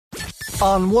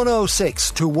on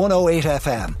 106 to 108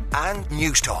 FM and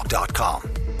newstalk.com.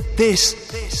 This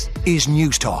is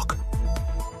Newstalk.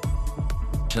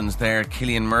 There,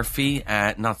 Cillian Murphy,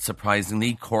 not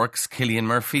surprisingly, Cork's Cillian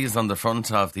Murphy is on the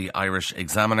front of the Irish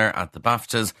Examiner at the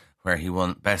BAFTAs, where he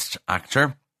won Best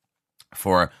Actor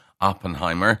for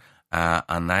Oppenheimer.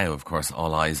 And now, of course,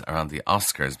 all eyes are on the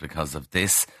Oscars because of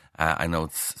this. I know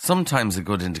it's sometimes a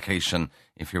good indication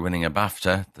if you're winning a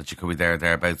BAFTA that you could be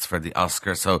thereabouts for the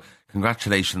Oscar. So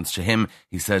congratulations to him.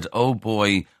 He said, "Oh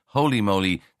boy, holy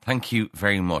moly, thank you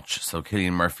very much." So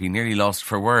Cillian Murphy nearly lost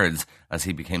for words as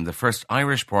he became the first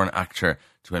Irish-born actor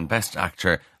to win Best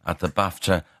Actor at the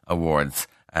BAFTA Awards.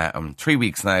 3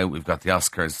 weeks now, we've got the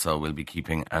Oscars, so we'll be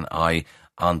keeping an eye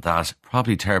on that.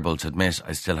 Probably terrible to admit,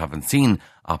 I still haven't seen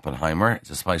Oppenheimer,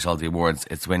 despite all the awards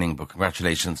it's winning, but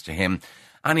congratulations to him.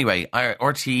 Anyway,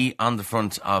 RTE on the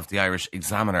front of the Irish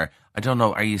Examiner. I don't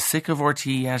know, are you sick of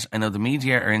RTE yet? I know the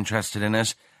media are interested in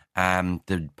it. I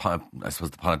suppose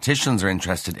the politicians are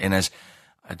interested in it.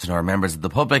 I don't know, are members of the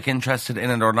public interested in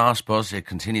it or not, but it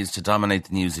continues to dominate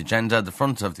the news agenda. The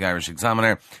front of the Irish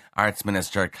Examiner, Arts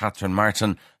Minister Catherine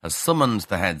Martin has summoned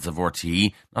the heads of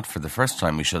RTE, not for the first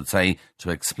time we should say, to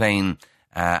explain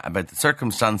about the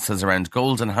circumstances around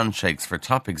golden handshakes for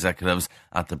top executives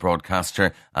at the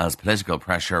broadcaster as political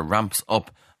pressure ramps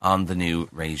up on the new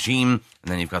regime. And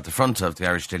then you've got the front of the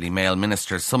Irish Daily Mail,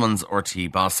 Minister summons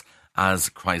RTE boss as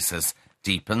crisis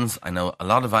deepens. I know a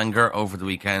lot of anger over the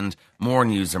weekend, more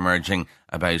news emerging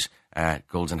about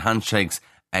golden handshakes,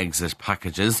 exit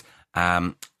packages.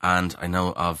 And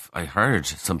I heard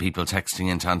some people texting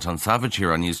into Anton Savage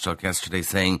here on Newstalk yesterday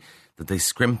saying that they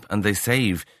scrimp and they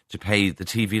save to pay the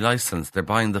TV licence. They're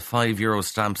buying the €5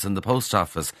 stamps in the post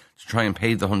office to try and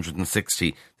pay the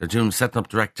 160. They're setting up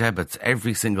direct debits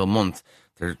every single month.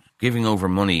 They're giving over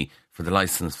money for the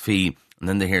licence fee. And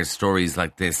then they hear stories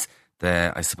like this.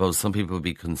 I suppose some people will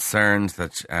be concerned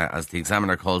that, as the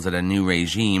Examiner calls it, a new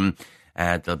regime.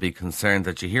 They'll be concerned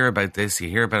that you hear about this, you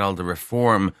hear about all the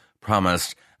reform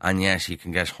promised, and yet you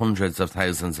can get hundreds of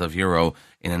thousands of euro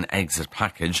in an exit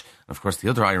package. Of course, the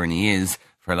other irony is,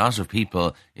 for a lot of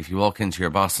people, if you walk into your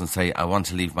boss and say, "I want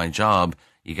to leave my job,"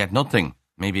 you get nothing.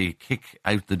 Maybe a kick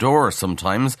out the door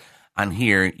sometimes. And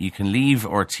here you can leave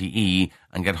RTE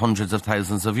and get hundreds of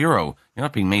thousands of euro. You're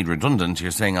not being made redundant.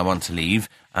 You're saying, "I want to leave,"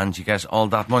 and you get all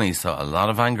that money. So a lot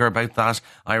of anger about that.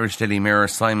 Irish Daily Mirror,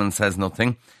 Simon says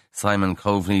nothing. Simon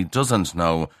Coveney doesn't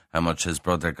know how much his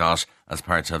brother got as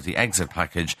part of the exit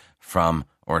package from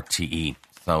RTE.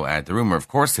 So the rumour, of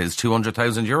course, is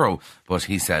 200,000 euro, but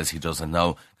he says he doesn't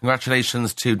know.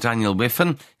 Congratulations to Daniel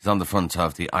Whiffen. He's on the front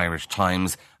of the Irish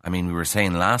Times. I mean, we were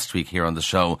saying last week here on the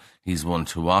show, he's one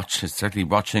to watch. He's certainly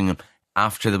watching him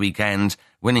after the weekend,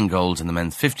 winning gold in the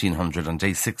men's 1500 on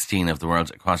day 16 of the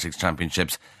World Aquatics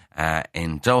Championships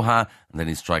in Doha, and then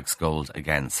he strikes gold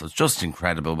again. So it's just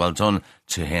incredible. Well done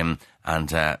to him.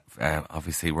 And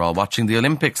obviously we're all watching the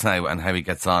Olympics now and how he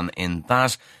gets on in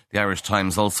that. The Irish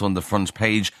Times also on the front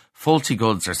page, faulty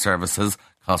goods or services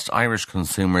cost Irish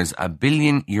consumers €1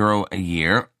 billion a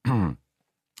year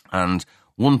and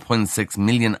 1.6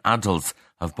 million adults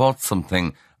have bought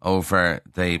something over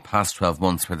the past 12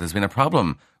 months where there's been a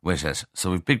problem with it.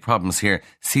 So we've big problems here.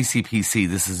 CCPC,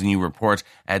 this is a new report.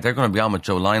 They're going to be on with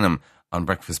Joe Lynham on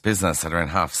Breakfast Business at around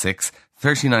 6:30.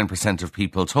 39% of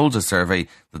people told a survey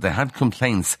that they had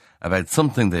complaints about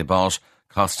something they bought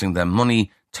costing them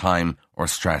money, time or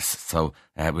stress. So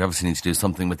we obviously need to do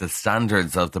something with the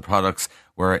standards of the products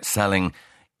we're selling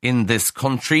in this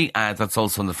country. That's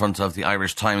also on the front of the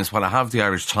Irish Times. While I have the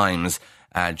Irish Times,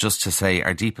 just to say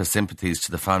our deepest sympathies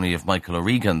to the family of Michael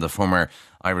O'Regan, the former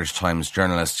Irish Times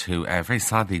journalist who very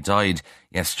sadly died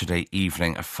yesterday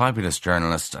evening. A fabulous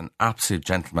journalist, an absolute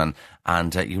gentleman,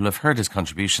 and you'll have heard his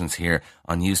contributions here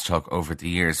on Newstalk over the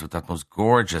years with that most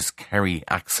gorgeous Kerry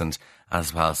accent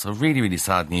as well. So really, really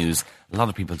sad news. A lot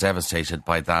of people devastated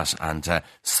by that and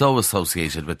so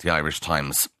associated with the Irish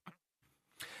Times.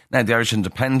 Now, the Irish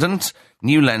Independent,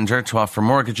 new lender to offer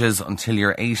mortgages until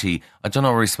you're 80. I don't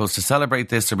know, are we supposed to celebrate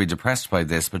this or be depressed by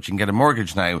this, but you can get a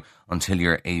mortgage now until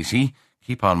you're 80.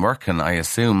 Keep on working, I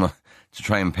assume, to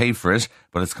try and pay for it.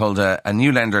 But it's called a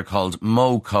new lender called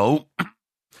MoCo.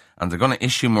 And they're going to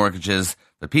issue mortgages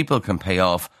that people can pay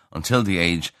off until the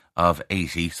age of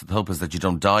 80. So the hope is that you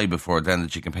don't die before then,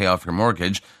 that you can pay off your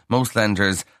mortgage. Most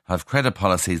lenders have credit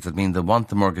policies that mean they want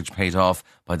the mortgage paid off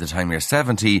by the time you're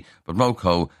 70, but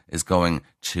MoCo is going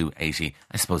to 80.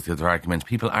 I suppose the other argument,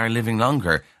 people are living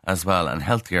longer as well and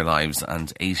healthier lives,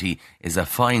 and 80 is a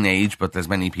fine age, but there's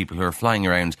many people who are flying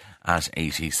around at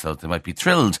 80, so they might be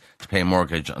thrilled to pay a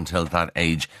mortgage until that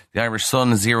age. The Irish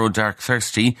Sun, Zero Dark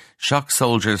Thirsty. Shock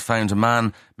soldiers found a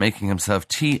man making himself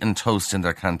tea and toast in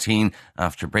their canteen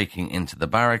after breaking into the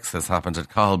barracks. This happened at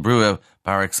Cathal Brugha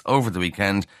barracks over the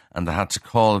weekend, and they had to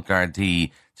call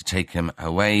Gardaí to take him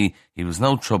away. He was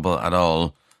no trouble at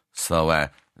all. So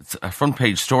it's a front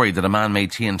page story that a man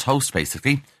made tea and toast,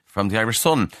 basically, from the Irish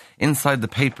Sun. Inside the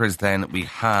papers then we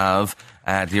have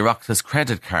the Oireachtas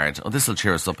credit card. Oh, this will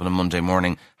cheer us up on a Monday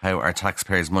morning, how our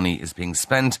taxpayers' money is being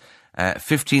spent.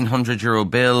 €1,500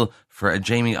 bill for a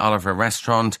Jamie Oliver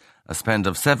restaurant, a spend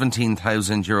of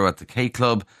 €17,000 at the K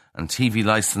Club, and TV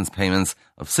licence payments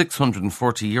of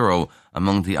 €640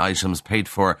 among the items paid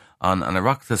for on an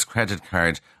Oireachtas credit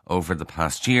card over the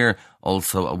past year.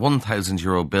 Also a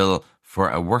 €1,000 bill for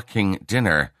a working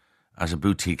dinner at a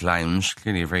boutique lounge,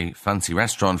 clearly a very fancy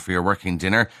restaurant for your working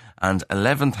dinner, and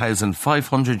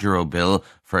 €11,500 bill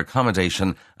for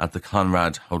accommodation at the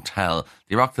Conrad Hotel.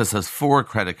 The Oireachtas has 4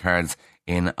 credit cards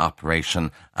in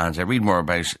operation, and I read more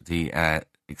about the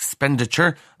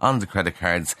expenditure on the credit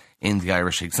cards in the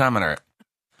Irish Examiner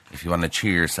if you want to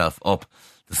cheer yourself up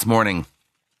this morning.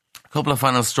 A couple of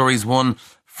final stories. One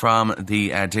from the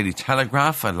Daily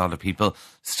Telegraph. A lot of people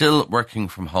still working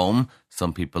from home.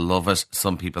 Some people love it,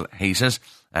 some people hate it.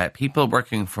 People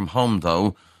working from home,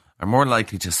 though, are more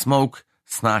likely to smoke,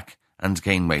 snack and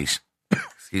gain weight.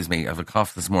 Excuse me, I have a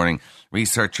cough this morning.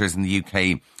 Researchers in the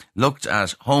UK looked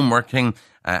at home working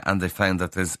and they found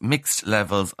that there's mixed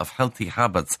levels of healthy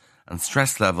habits and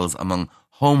stress levels among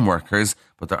home workers,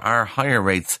 but there are higher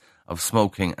rates of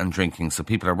smoking and drinking. So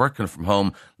people are working from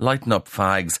home, lighting up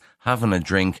fags, having a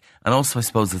drink, and also I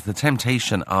suppose it's the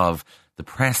temptation of the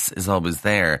press is always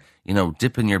there, you know,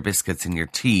 dipping your biscuits in your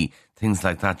tea, things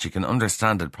like that. You can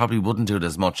understand it. Probably wouldn't do it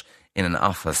as much in an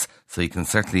office, so you can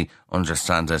certainly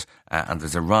understand it. And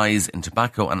there's a rise in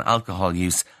tobacco and alcohol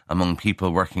use among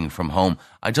people working from home.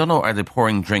 I don't know, are they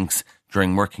pouring drinks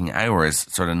during working hours,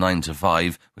 sort of 9 to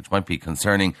 5, which might be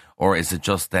concerning, or is it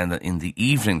just then that in the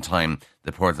evening time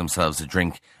they pour themselves a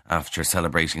drink after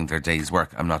celebrating their day's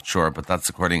work? I'm not sure, but that's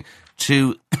according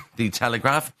to the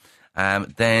Telegraph.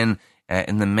 Then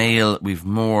in the Mail, we've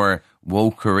more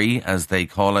wokery, as they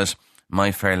call it.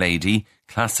 My Fair Lady,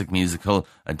 classic musical,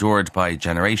 adored by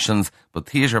generations, but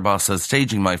theatre bosses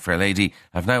staging My Fair Lady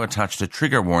have now attached a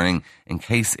trigger warning in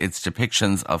case its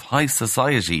depictions of high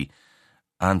society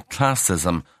and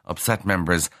classism upset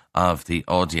members of the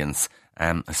audience.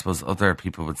 I suppose other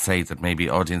people would say that maybe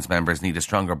audience members need a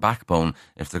stronger backbone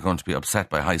if they're going to be upset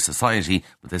by high society,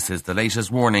 but this is the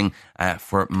latest warning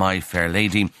for My Fair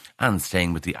Lady. And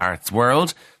staying with the arts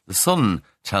world, The Sun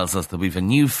tells us that we've a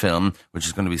new film which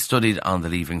is going to be studied on the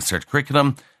Leaving Cert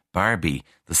curriculum, Barbie.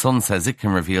 The Sun says it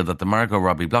can reveal that the Margot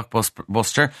Robbie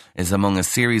blockbuster is among a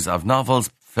series of novels,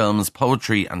 films,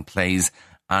 poetry and plays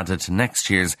added to next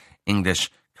year's English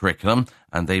curriculum,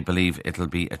 and they believe it'll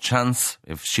be a chance,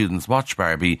 if students watch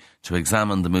Barbie, to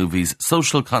examine the movie's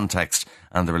social context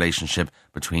and the relationship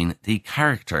between the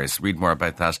characters. Read more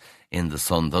about that in The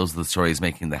Sun. Those are the stories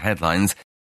making the headlines.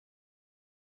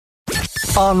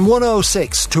 On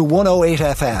 106 to 108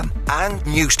 FM and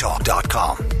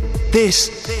newstalk.com. This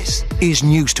is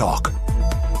Newstalk.